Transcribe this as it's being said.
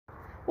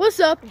What's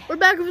up? We're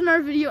back with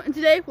another video, and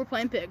today we're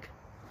playing Pig.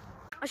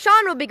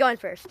 Sean will be going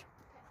first.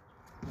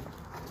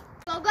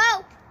 Go,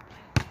 go.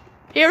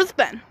 Here's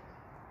Ben.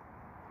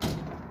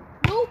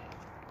 Nope.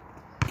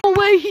 No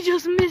way, he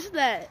just missed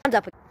that. Hands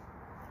up.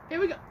 Here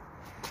we go.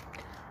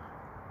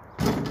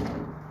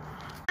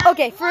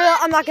 Okay, for real,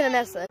 I'm not gonna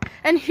miss it.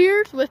 And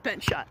here's with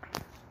Ben's shot.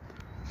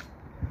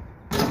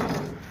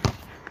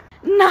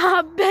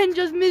 Nah, Ben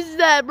just missed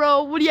that,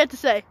 bro. What do you have to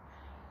say?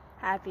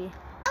 Happy.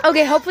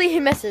 Okay, hopefully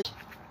he misses.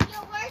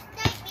 Your worst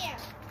nightmare.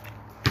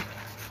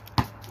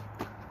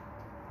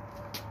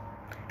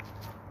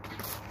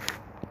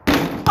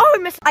 Oh,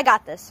 he missed. I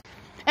got this.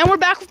 And we're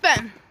back with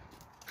Ben.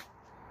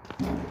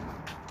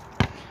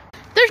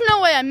 There's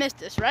no way I missed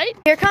this, right?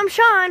 Here comes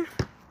Sean.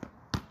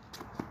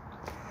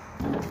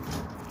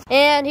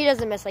 And he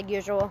doesn't miss like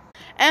usual.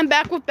 And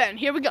back with Ben.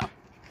 Here we go.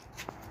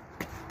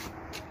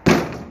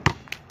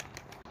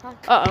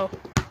 Uh-oh.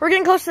 We're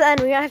getting close to the end.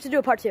 We have to do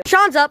a part 2.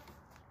 Sean's up.